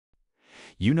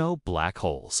You know, black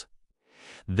holes.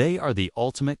 They are the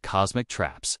ultimate cosmic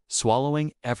traps,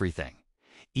 swallowing everything,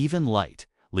 even light,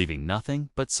 leaving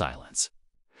nothing but silence.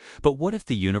 But what if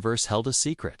the universe held a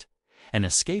secret? An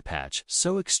escape hatch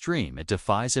so extreme it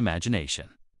defies imagination.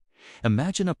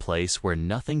 Imagine a place where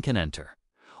nothing can enter.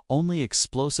 Only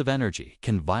explosive energy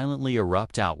can violently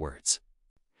erupt outwards.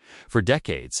 For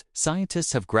decades,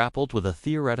 scientists have grappled with a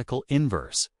theoretical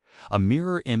inverse, a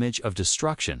mirror image of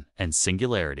destruction and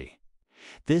singularity.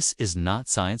 This is not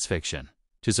science fiction.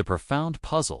 'Tis a profound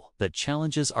puzzle that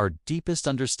challenges our deepest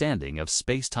understanding of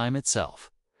space-time itself.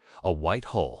 A white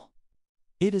hole.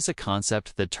 It is a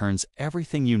concept that turns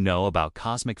everything you know about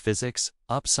cosmic physics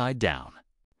upside down.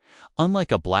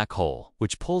 Unlike a black hole,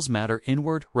 which pulls matter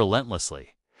inward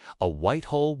relentlessly, a white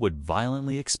hole would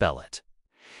violently expel it.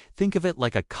 Think of it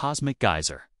like a cosmic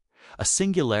geyser, a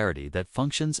singularity that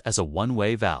functions as a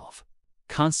one-way valve,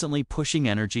 constantly pushing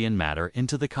energy and matter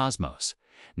into the cosmos,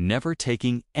 never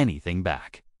taking anything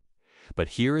back. But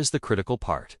here is the critical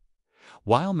part.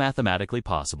 While mathematically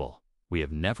possible, we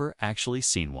have never actually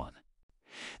seen one.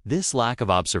 This lack of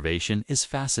observation is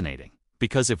fascinating,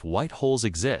 because if white holes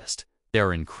exist, they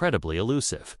are incredibly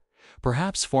elusive,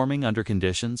 perhaps forming under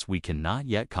conditions we cannot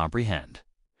yet comprehend.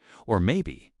 Or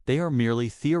maybe they are merely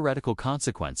theoretical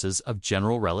consequences of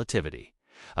general relativity,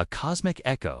 a cosmic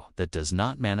echo that does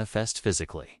not manifest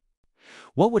physically.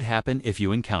 What would happen if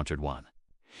you encountered one?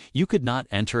 You could not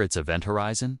enter its event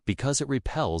horizon because it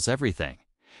repels everything,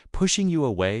 pushing you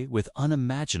away with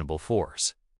unimaginable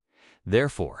force.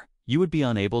 Therefore, you would be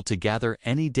unable to gather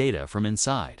any data from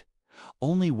inside,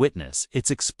 only witness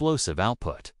its explosive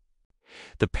output.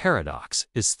 The paradox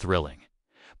is thrilling.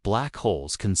 Black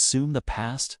holes consume the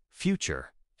past,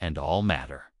 future, and all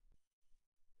matter.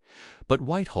 But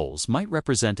white holes might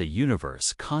represent a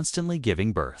universe constantly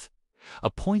giving birth,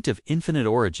 a point of infinite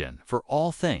origin for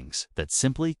all things that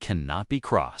simply cannot be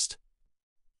crossed.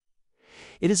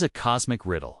 It is a cosmic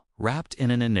riddle wrapped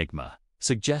in an enigma,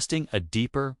 suggesting a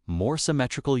deeper, more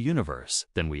symmetrical universe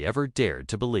than we ever dared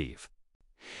to believe.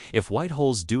 If white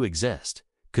holes do exist,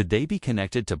 could they be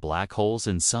connected to black holes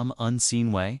in some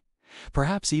unseen way,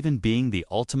 perhaps even being the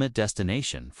ultimate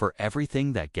destination for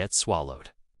everything that gets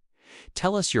swallowed?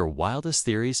 Tell us your wildest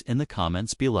theories in the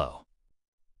comments below.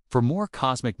 For more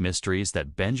cosmic mysteries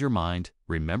that bend your mind,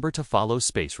 remember to follow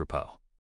SpaceRepo.